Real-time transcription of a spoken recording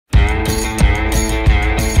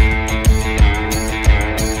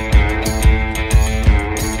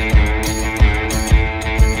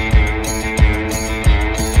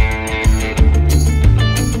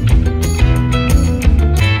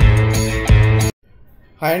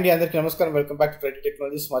Hi అండి, అందరికీ నమస్కారం. Welcome back to tree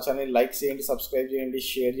technologies. మా ఛానల్ లైక్ చేయండి, సబ్స్క్రైబ్ చేయండి,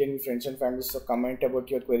 షేర్ చేయండి ఫ్రెండ్స్ అండ్ ఫ్యామిలీస్తో. Comment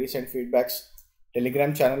about your queries and feedbacks.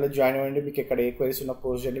 Telegram ఛానల్లో జాయిన్ అవ్వండి. మీకు ఎక్కడ ఏ క్వెరీస్ ఉన్న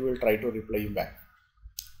పోస్ట్ చేయండి, will try to reply you back.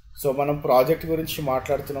 So మనం ప్రాజెక్ట్ గురించి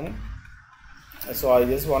మాట్లాడుతున్నాము. So I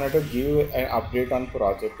just wanted to give an update on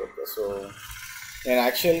project. Okay, so నేను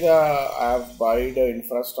యాక్చువల్గా I have బైడ్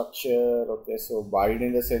infrastructure. Okay, so బైడ్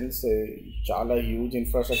in the sense చాలా హ్యూజ్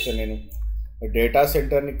ఇన్ఫ్రాస్ట్రక్చర్. నేను data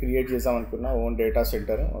సెంటర్ని create చేద్దాం అనుకున్నా, own data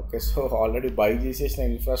centre. Okay, so already by చేసేసిన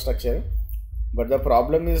infrastructure. But the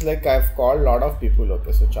problem is like I have called lot of people.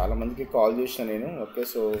 Okay, so చాలా మందికి call చేసిన నేను. Okay,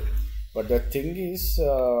 so but the thing is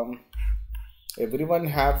everyone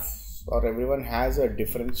has a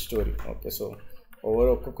different story. Okay, so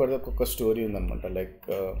ఒక్కొక్కరిది ఒక్కొక్క story ఉందన్నమాట. Like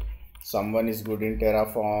someone is good in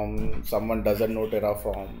Terraform, someone doesn't know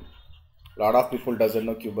Terraform, lot of people doesn't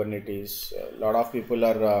know Kubernetes, lot of people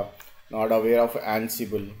are not aware of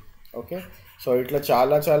Ansible. Okay, so itla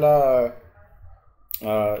చాలా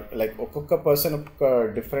like ఒక్కొక్క person ఒక్కొక్క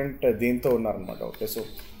different దీంతో ఉన్నారనమాట. Okay, so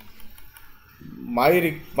my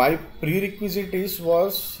prerequisite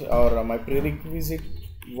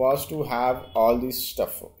was to have all this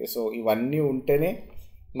stuff. Okay, so ఇవన్నీ ఉంటేనే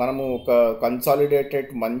మనము ఒక consolidated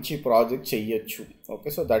మంచి ప్రాజెక్ట్ చెయ్యొచ్చు. Okay,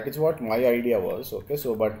 so that is what my idea was. Okay, so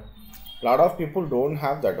but lot of people don't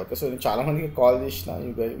have that. Okay, so నేను చాలామందికి call చేసిన,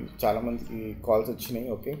 చాలామందికి కాల్స్ వచ్చినాయి.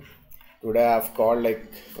 Okay, today I have called like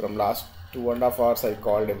from last 2.5 hours I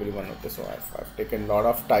called everyone. Okay, so I have taken lot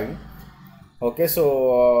of time. Okay, so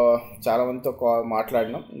చాలామందితో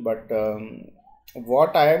మాట్లాడినాం. But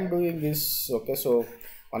what I'm doing this. Okay, so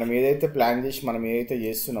మనం ఏదైతే plan చేసి మనం ఏదైతే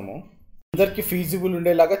చేస్తున్నామో అందరికీ feasible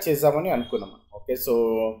ఉండేలాగా చేద్దామని అనుకున్నాము. ఓకే, సో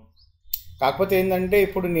కాకపోతే ఏంటంటే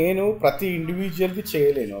ఇప్పుడు నేను ప్రతి ఇండివిజువల్కి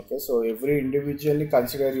చేయలేను. ఓకే, సో ఎవ్రీ ఇండివిజువల్ని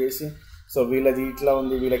కన్సిడర్ చేసి సో వీళ్ళది ఇట్లా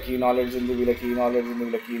ఉంది, వీళ్ళకి ఈ నాలెడ్జ్ ఉంది, వీళ్ళకి ఈ నాలెడ్జ్ ఉంది,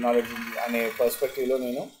 వీళ్ళకి ఈ నాలెడ్జ్ ఉంది అనే పర్స్పెక్టివ్లో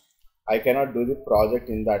నేను I cannot do the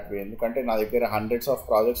project in that way. ఎందుకంటే నా దగ్గర హండ్రెడ్స్ ఆఫ్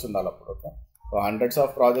ప్రాజెక్ట్స్ ఉండాలి అప్పుడు. Okay, so hundreds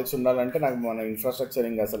of projects ఉండాలంటే నాకు మన ఇన్ఫ్రాస్ట్రక్చర్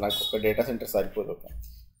ఇంకా అసలు నాకు ఒక డేటా సెంటర్ సరిపోదు. ఓకే,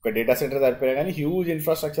 ఒక డేటా సెంటర్ సరిపోయినా కానీ హ్యూజ్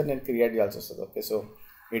ఇన్ఫ్రాస్ట్రక్చర్ నేను క్రియేట్ చేయాల్సి వస్తుంది. Okay, so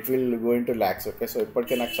it will go in to lakhs. Okay, so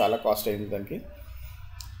ఇప్పటికే నాకు చాలా కాస్ట్ అయింది దానికి.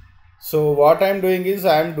 So what I'm doing is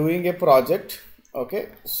I'm doing a project. Okay,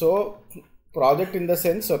 so project in the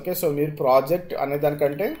sense. Okay, so మీరు ప్రాజెక్ట్ అనే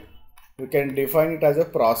దానికంటే you can define it as a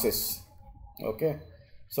process. Okay,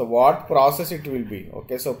 so what process it will be.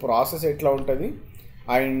 Okay, so process ఎట్లా ఉంటుంది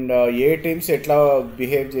and A teams ఎట్లా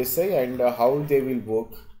behave చేస్తాయి and how they will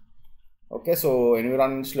work. Okay, so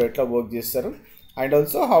ఎన్విరాన్మెంట్స్లో ఎట్లా work చేస్తారు and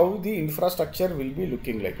also how the infrastructure will be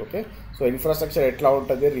looking like. Okay, so infrastructure ఎట్లా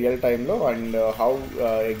ఉంటుంది real టైంలో and how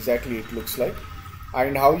exactly it looks like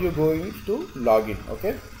and how you going to login.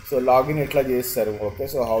 Okay, so login ఎట్లా చేస్తారు. Okay,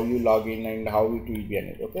 so how you login and how it will be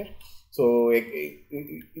అనేది. Okay, so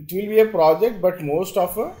it will be A project but most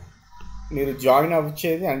of మీరు join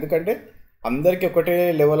అవ్వచ్చేది ఎందుకంటే అందరికీ ఒకటే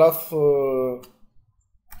level of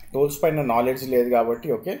tools పైన knowledge లేదు కాబట్టి.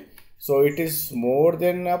 Okay, so it is more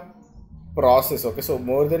than a process. Okay, so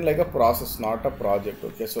more than like a process, not a project.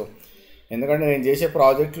 Okay, so ఎందుకంటే నేను చేసే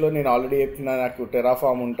ప్రాజెక్ట్లో నేను ఆల్రెడీ చెప్పిన నాకు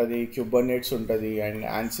టెరాఫామ్ ఉంటుంది, క్యూబర్నెట్స్ ఉంటుంది అండ్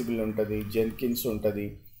యాన్సిబుల్ ఉంటుంది, జెన్కిన్స్ ఉంటుంది.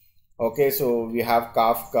 Okay, so we have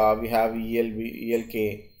Kafka, we have ఈఎల్కే.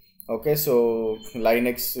 Okay, so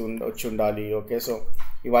Linux వచ్చి ఉండాలి. ఓకే, సో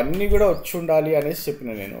ఇవన్నీ కూడా వచ్చి ఉండాలి అనేసి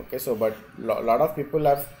చెప్పిన నేను. Okay, so but lot of people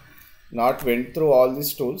have not went through all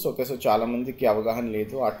these tools. Okay, so చాలామందికి అవగాహన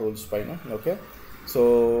లేదు ఆ టూల్స్ పైన. Okay, so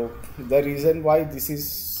the reason why this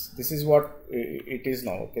is what it is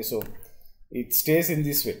now. Okay, so it stays in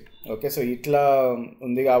this way. Okay, so ఇట్లా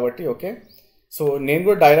ఉంది కాబట్టి. Okay, so నేను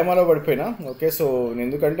కూడా డైలమాలో పడిపోయినా. ఓకే, సో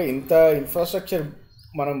ఎందుకంటే ఇంత ఇన్ఫ్రాస్ట్రక్చర్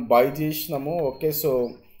మనం బై చేసినాము. Okay, so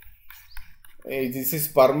this is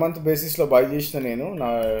per month బేసిస్లో బై చేసిన నేను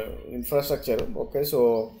నా ఇన్ఫ్రాస్ట్రక్చర్. ఓకే, సో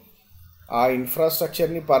ఆ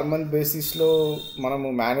ఇన్ఫ్రాస్ట్రక్చర్ని పర్ మంత్ బేసిస్లో మనము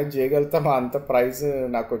మేనేజ్ చేయగలుగుతామా అంత ప్రైస్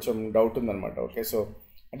నాకు కొంచెం డౌట్ ఉందన్నమాట. ఓకే, సో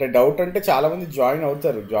అంటే డౌట్ అంటే చాలామంది జాయిన్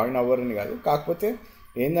అవుతారు, జాయిన్ అవ్వరని కాదు. కాకపోతే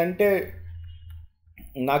ఏంటంటే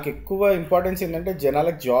నాకు ఎక్కువ ఇంపార్టెన్స్ ఏంటంటే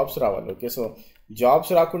జనాలకు జాబ్స్ రావాలి. ఓకే, సో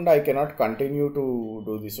జాబ్స్ రాకుండా I cannot continue to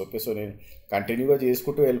do this. Okay, so నేను కంటిన్యూగా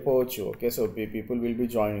చేసుకుంటూ వెళ్ళిపోవచ్చు. Okay, so people will be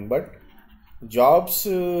joining but jobs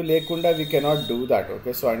లేకుండా we cannot do that.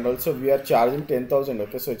 Okay, so and also we are charging 10,000.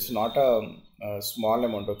 Okay, so it's not a small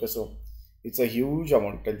amount. Okay, so it's a huge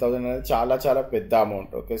amount. 10,000 అనేది చాలా చాలా పెద్ద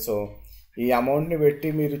amount. Okay, so ఈ అమౌంట్ని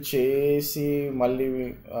పెట్టి మీరు చేసి మళ్ళీ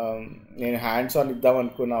నేను హ్యాండ్స్ ఆన్ ఇద్దాం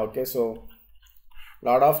అనుకున్నా. Okay, so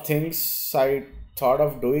lot of things I thought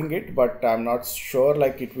of doing it but I'm not sure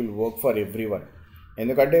like it will work for every one.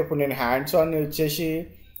 ఎందుకంటే ఇప్పుడు నేను హ్యాండ్స్ ఆన్ ఇచ్చేసి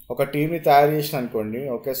ఒక టీమ్ని తయారు చేసిన అనుకోండి.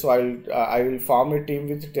 Okay, so I will form a team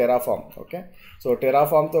with Terraform. Okay, so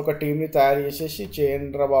టెరాఫామ్తో ఒక టీమ్ని తయారు చేసేసి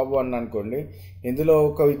చేయండిరా బాబు అని అనుకోండి. ఇందులో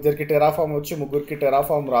ఒక ఇద్దరికి టెరాఫామ్ వచ్చి ముగ్గురికి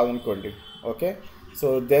Terraform రాదనుకోండి. Okay, so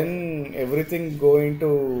then everything going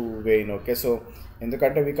to vein. Okay, so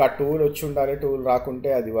ఎందుకంటే మీకు ఆ టూల్ వచ్చి ఉండాలి, టూల్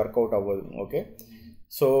రాకుంటే అది వర్కౌట్ అవ్వదు. Okay,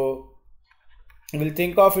 so we'll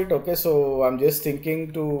think of it. Okay, so I'm just thinking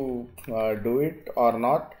to do it or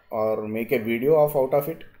not, or make a video out of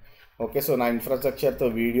it. Okay, so నా ఇన్ఫ్రాస్ట్రక్చర్తో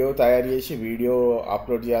video తయారు చేసి వీడియో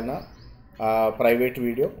అప్లోడ్ చేయాలన్నా, private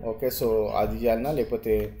video. Okay, so అది చేయాలన్నా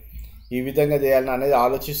లేకపోతే ఈ విధంగా చేయాలన్నా అనేది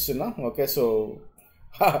ఆలోచిస్తున్నా. Okay, so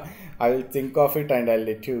I will think of it and I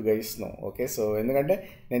let you guys no. Okay, so ఎందుకంటే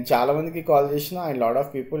నేను చాలామందికి కాల్ చేసిన and lot of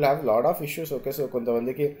people have lot of issues. Okay, so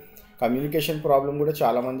కొంతమందికి కమ్యూనికేషన్ ప్రాబ్లం కూడా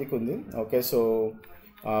చాలామందికి ఉంది. ఓకే, సో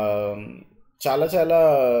చాలా చాలా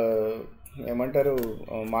ఏమంటారు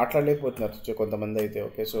మాట్లాడలేకపోతున్నారు కొంతమంది అయితే.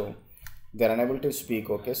 Okay, so they are unable to speak.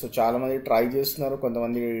 Okay, so చాలామంది ట్రై చేస్తున్నారు,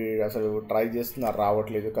 కొంతమంది అసలు ట్రై చేస్తున్నారు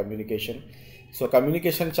రావట్లేదు కమ్యూనికేషన్. సో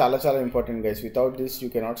కమ్యూనికేషన్ చాలా చాలా important guys. Without this you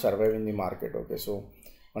cannot survive in the market. Okay, so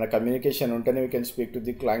మన కమ్యూనికేషన్ ఉంటేనే we can speak to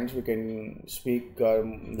the clients, we can speak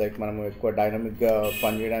like మనం ఎక్కువ డైనమిక్గా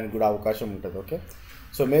పనిచేయడానికి కూడా అవకాశం ఉంటుంది. Okay,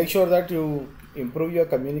 so make sure that you improve your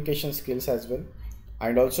communication skills as well,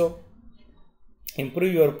 and also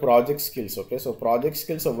improve your project skills. Okay, so project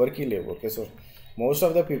skills ఎవరికి లేవు. Okay, so most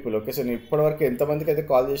of the people. Okay, so నేను ఇప్పటివరకు ఎంతమందికి అయితే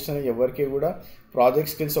కాల్ చేసినా ఎవరికి కూడా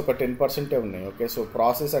project skills ఒక 10% ఉన్నాయి. ఓకే, సో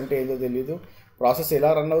ప్రాసెస్ అంటే ఏదో తెలియదు, ప్రాసెస్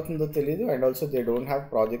ఎలా రన్ అవుతుందో తెలియదు, and also they don't have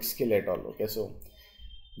project skill at all. Okay, so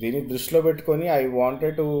దీన్ని దృష్టిలో పెట్టుకొని I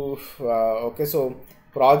wanted to okay, so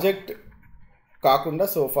project కాకుండా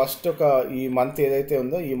సో ఫస్ట్ ఒక ఈ మంత్ ఏదైతే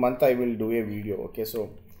ఉందో ఈ month I will do a video. Okay, so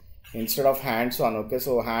instead of hands on. Okay,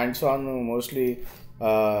 so hands on mostly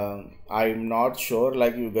I'm not sure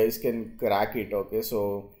like you guys can crack it. Okay, so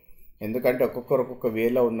ఎందుకంటే ఒక్కొక్కరు ఒక్కొక్క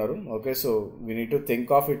వేలో ఉన్నారు. Okay, so we need to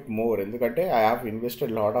think of it more, ఎందుకంటే I have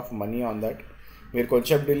invested lot of money on that. మీరు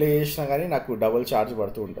కొంచెం delay చేసినా కానీ నాకు డబుల్ ఛార్జ్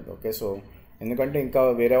పడుతూ ఉంటుంది. ఓకే, సో ఎందుకంటే ఇంకా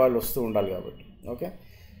వేరే వాళ్ళు వస్తూ ఉండాలి కాబట్టి. Okay,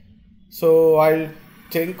 so I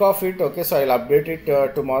think of it. Okay, so I will update it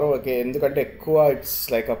tomorrow. Okay, ఎందుకంటే ఎక్కువ it's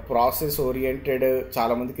like a process oriented,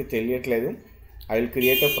 చాలామందికి తెలియట్లేదు. I will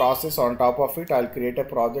create a process on top of it. I will create a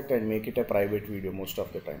project and make it a private video most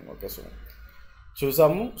of the time. Okay, so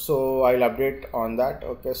చూసాము. So I will update on that.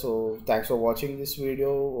 Okay, so thanks for watching this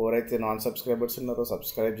video. ఎవరైతే non subscribers ఉన్నారో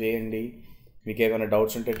subscribe చేయండి. మీకు ఏమైనా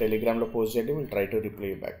doubts ఉంటే టెలిగ్రామ్లో post చేయండి, will try to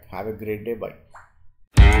reply back. Have a great day. By.